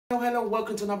Hello,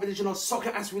 welcome to another edition of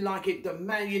Soccer As We Like It, the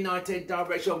Man United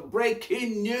director.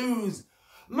 Breaking news.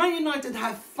 Man United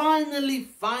have finally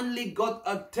got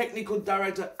a technical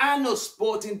director and a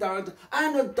sporting director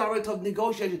and a director of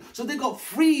negotiation. So they got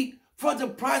three for the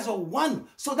price of one.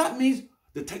 So that means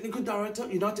the technical director,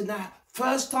 United now,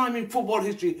 first time in football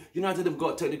history, United have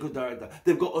got a technical director.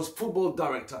 They've got a football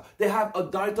director. They have a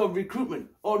director of recruitment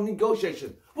or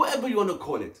negotiation, whatever you want to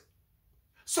call it.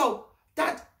 So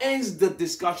that ends the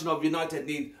discussion of United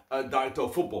need a director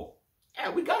of football.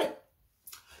 Yeah, we got it.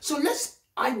 So let's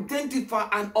identify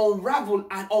and unravel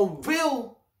and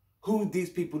unveil who these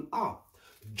people are.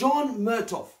 John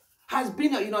Murtough has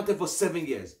been at United for 7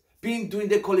 years.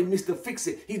 They call him Mr.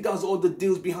 Fix-It. He does all the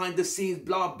deals behind the scenes,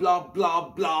 blah, blah, blah,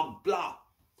 blah, blah.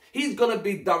 He's going to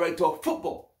be director of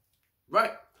football,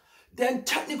 right? Then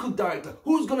technical director,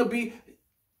 who's going to be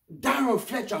Darren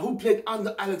Fletcher, who played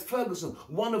under Alex Ferguson,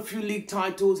 won a few league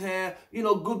titles here,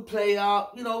 good player,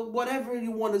 whatever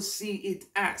you want to see it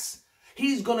as.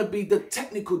 He's going to be the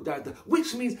technical director,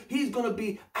 which means he's going to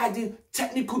be adding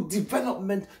technical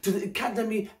development to the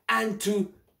academy and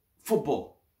to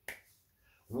football.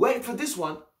 Wait for this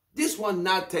one. This one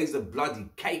now takes the bloody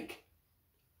cake.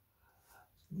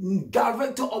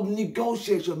 Director of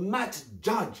negotiation, Matt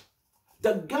Judge,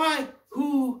 the guy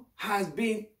who has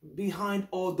been behind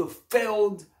all the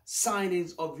failed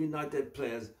signings of United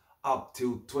players up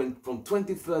till from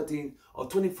 2013 or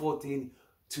 2014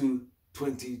 to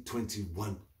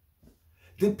 2021.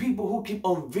 The people who keep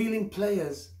unveiling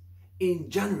players in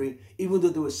January, even though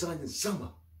they were signed in summer.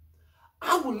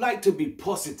 I would like to be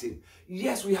positive.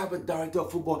 Yes, we have a director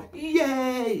of football.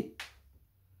 Yay!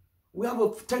 We have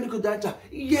a technical director.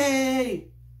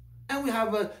 Yay! And we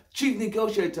have a chief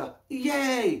negotiator.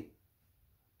 Yay!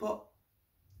 But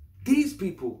these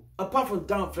people, apart from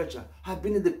Darren Fletcher, have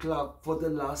been in the club for the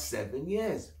last 7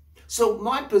 years. So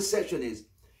my perception is,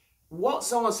 what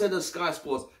someone said on Sky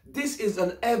Sports, this is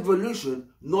an evolution,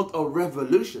 not a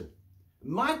revolution.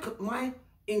 My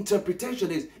interpretation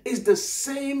is the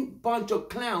same bunch of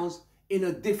clowns in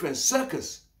a different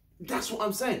circus. That's what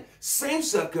I'm saying. Same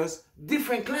circus,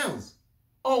 different clowns.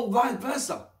 Or vice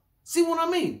versa. See what I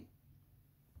mean?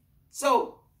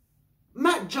 So,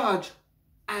 Matt Judge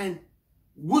and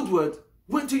Woodward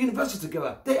went to university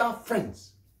together. They are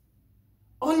friends.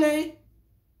 Ole,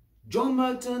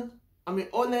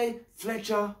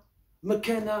 Fletcher,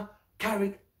 McKenna,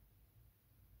 Carrick,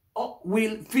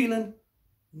 Phelan,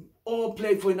 all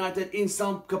played for United in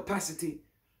some capacity.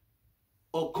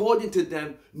 According to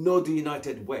them, know the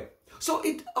United way. So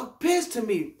it appears to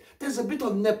me there's a bit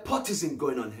of nepotism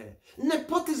going on here.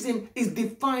 Nepotism is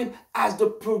defined as the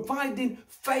providing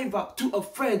favor to a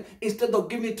friend instead of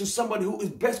giving it to somebody who is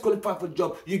best qualified for the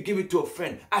job. You give it to a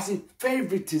friend, as in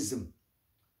favoritism.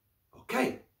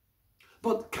 Okay,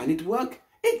 but can it work?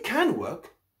 It can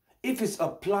work if it's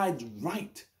applied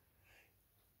right.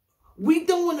 We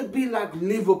don't want to be like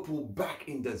Liverpool back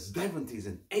in the 70s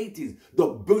and 80s, the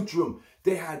boot room.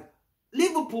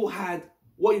 Liverpool had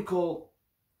what you call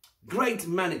great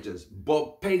managers.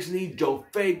 Bob Paisley, Joe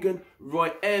Fagan,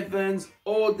 Roy Evans,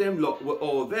 all them lot were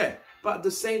all there. But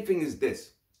the same thing is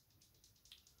this.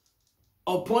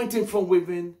 Appointing from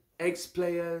within,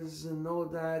 ex-players and all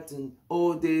that and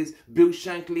all this. Bill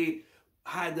Shankly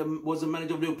was a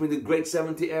manager of Liverpool in the great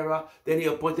 70 era. Then he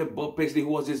appointed Bob Paisley, who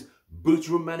was his boot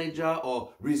room manager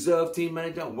or reserve team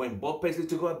manager. When Bob Paisley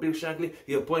took over Bill Shankly,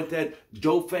 he appointed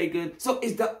Joe Fagan. So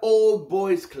it's the old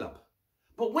boys club.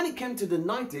 But when it came to the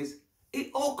 90s,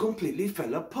 it all completely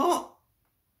fell apart.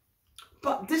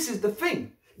 But this is the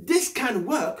thing. This can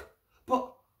work,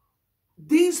 but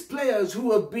these players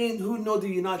who know the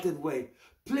United way,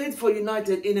 played for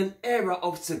United in an era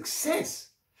of success.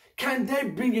 Can they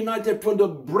bring United from the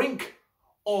brink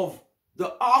of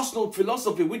the Arsenal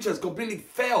philosophy, which has completely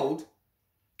failed?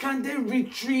 Can they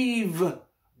retrieve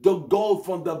the gold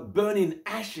from the burning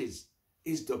ashes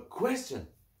is the question.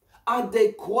 Are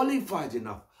they qualified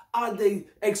enough? Are they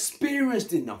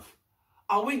experienced enough?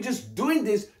 Are we just doing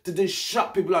this to just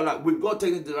shut people out? Like, we've got to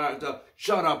take the director,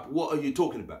 shut up, what are you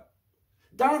talking about?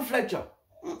 Darren Fletcher,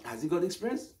 has he got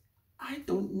experience? I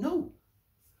don't know.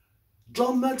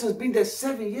 John Murtough has been there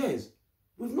 7 years.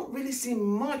 We've not really seen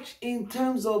much in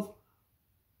terms of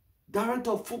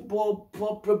director of football,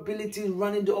 probability,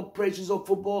 running the operations of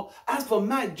football. As for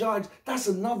Matt Judge, that's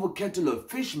another kettle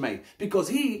of fish, mate, because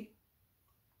he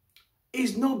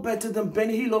is no better than Ben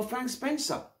Hill or Frank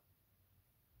Spencer.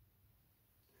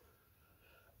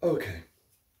 Okay.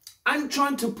 I'm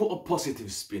trying to put a positive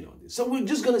spin on this. So we're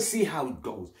just going to see how it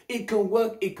goes. It can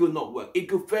work, it could not work. It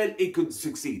could fail, it could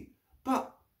succeed.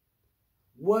 But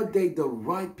were they the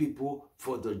right people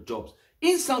for the jobs?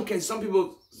 In some cases,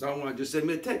 someone just sent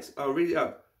me a text. I'll read it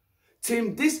out.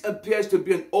 Tim, this appears to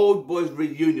be an old boys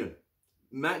reunion.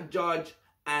 Matt Judge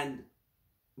and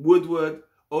Woodward,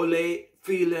 Ole,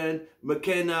 Phelan,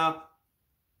 McKenna,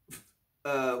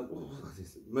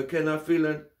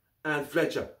 Phelan, and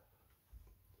Fletcher.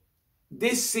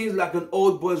 This seems like an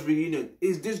old boys reunion.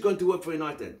 Is this going to work for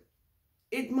United?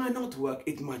 It might not work.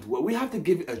 It might work. We have to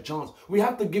give it a chance. We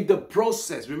have to give the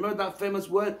process. Remember that famous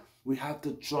word? We have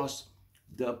to trust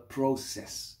the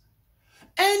process.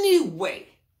 Anyway,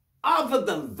 other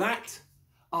than that,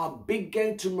 our big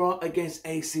game tomorrow against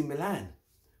AC Milan.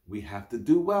 We have to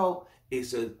do well.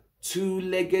 It's a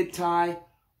two-legged tie.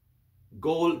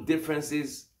 Goal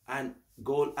differences and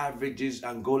goal averages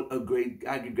and goal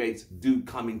aggregates do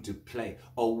come into play.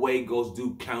 Away goals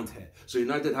do count here. So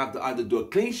United have to either do a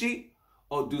clean sheet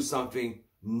or do something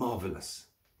marvelous.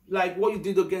 Like what you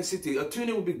did against City. A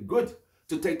 2-0 would be good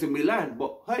to take to Milan.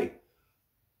 But hey,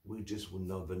 we just will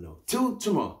never know. Till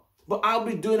tomorrow. But I'll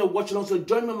be doing a watch along. So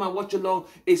join me on my watch along.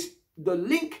 The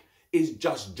link is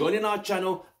just joining our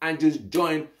channel and just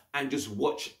join and just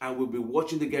watch. And we'll be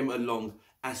watching the game along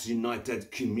as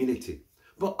United community.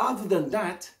 But other than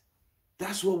that,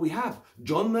 that's what we have.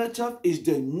 John Murtough is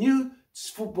the new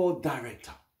football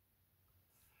director.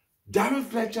 Darren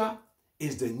Fletcher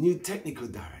is the new technical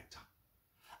director.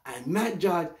 And Matt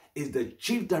Judge is the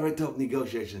chief director of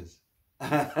negotiations.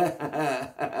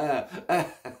 I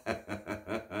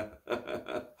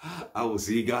will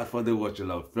see you guys for the watch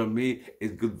along. From me,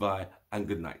 it's goodbye and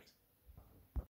good night.